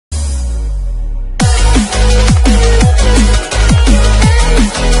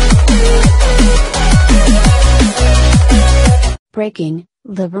Breaking: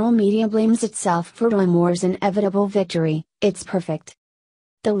 liberal media blames itself for Roy Moore's inevitable victory. It's perfect.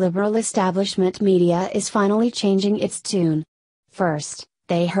 The liberal establishment media is finally changing its tune. First,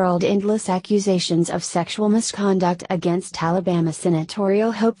 they hurled endless accusations of sexual misconduct against Alabama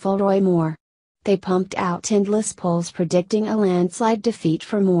senatorial hopeful Roy Moore. They pumped out endless polls predicting a landslide defeat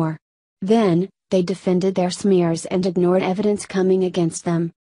for Moore. Then, they defended their smears and ignored evidence coming against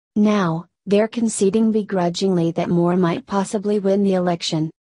them. Now, they're conceding begrudgingly that Moore might possibly win the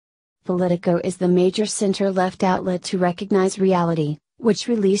election. Politico is the major center-left outlet to recognize reality, which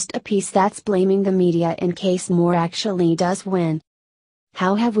released a piece that's blaming the media in case Moore actually does win.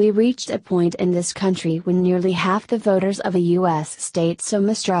 How have we reached a point in this country when nearly half the voters of a U.S. state so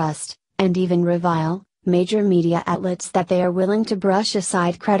mistrust, and even revile, major media outlets that they are willing to brush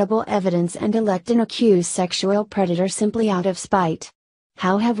aside credible evidence and elect an accused sexual predator simply out of spite?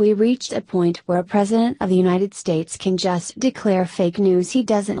 How have we reached a point where a president of the United States can just declare fake news he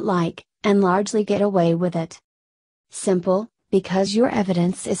doesn't like, and largely get away with it? Simple: because your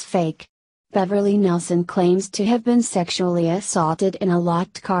evidence is fake. Beverly Nelson claims to have been sexually assaulted in a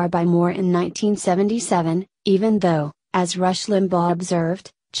locked car by Moore in 1977, even though, as Rush Limbaugh observed,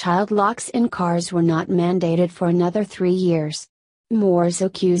 child locks in cars were not mandated for another 3 years. Moore's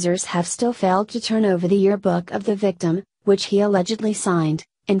accusers have still failed to turn over the yearbook of the victim, which he allegedly signed,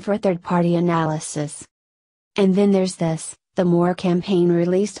 in for third-party analysis. And then there's this: the Moore campaign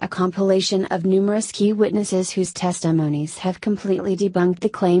released a compilation of numerous key witnesses whose testimonies have completely debunked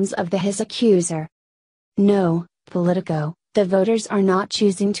the claims of his accuser. No, Politico, the voters are not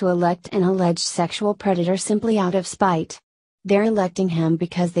choosing to elect an alleged sexual predator simply out of spite. They're electing him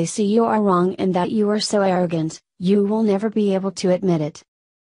because they see you are wrong and that you are so arrogant, you will never be able to admit it.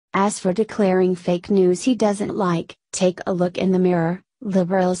 As for declaring fake news he doesn't like, take a look in the mirror.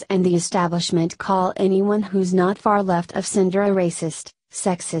 Liberals and the establishment call anyone who's not far left of center a racist,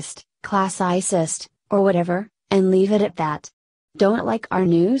 sexist, classicist, or whatever, and leave it at that. Don't like our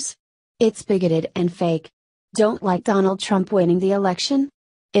news? It's bigoted and fake. Don't like Donald Trump winning the election?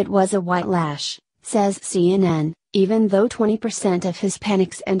 It was a white lash, says CNN, even though 20% of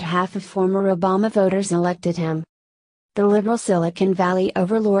Hispanics and half of former Obama voters elected him. The liberal Silicon Valley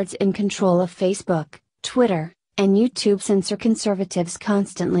overlords in control of Facebook, Twitter, and YouTube censor conservatives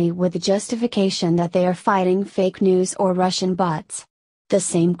constantly with the justification that they are fighting fake news or Russian bots. The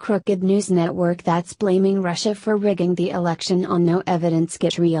same crooked news network that's blaming Russia for rigging the election on no evidence.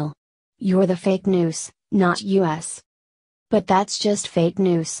 Get real. You're the fake news, not US. But that's just fake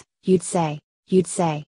news, you'd say.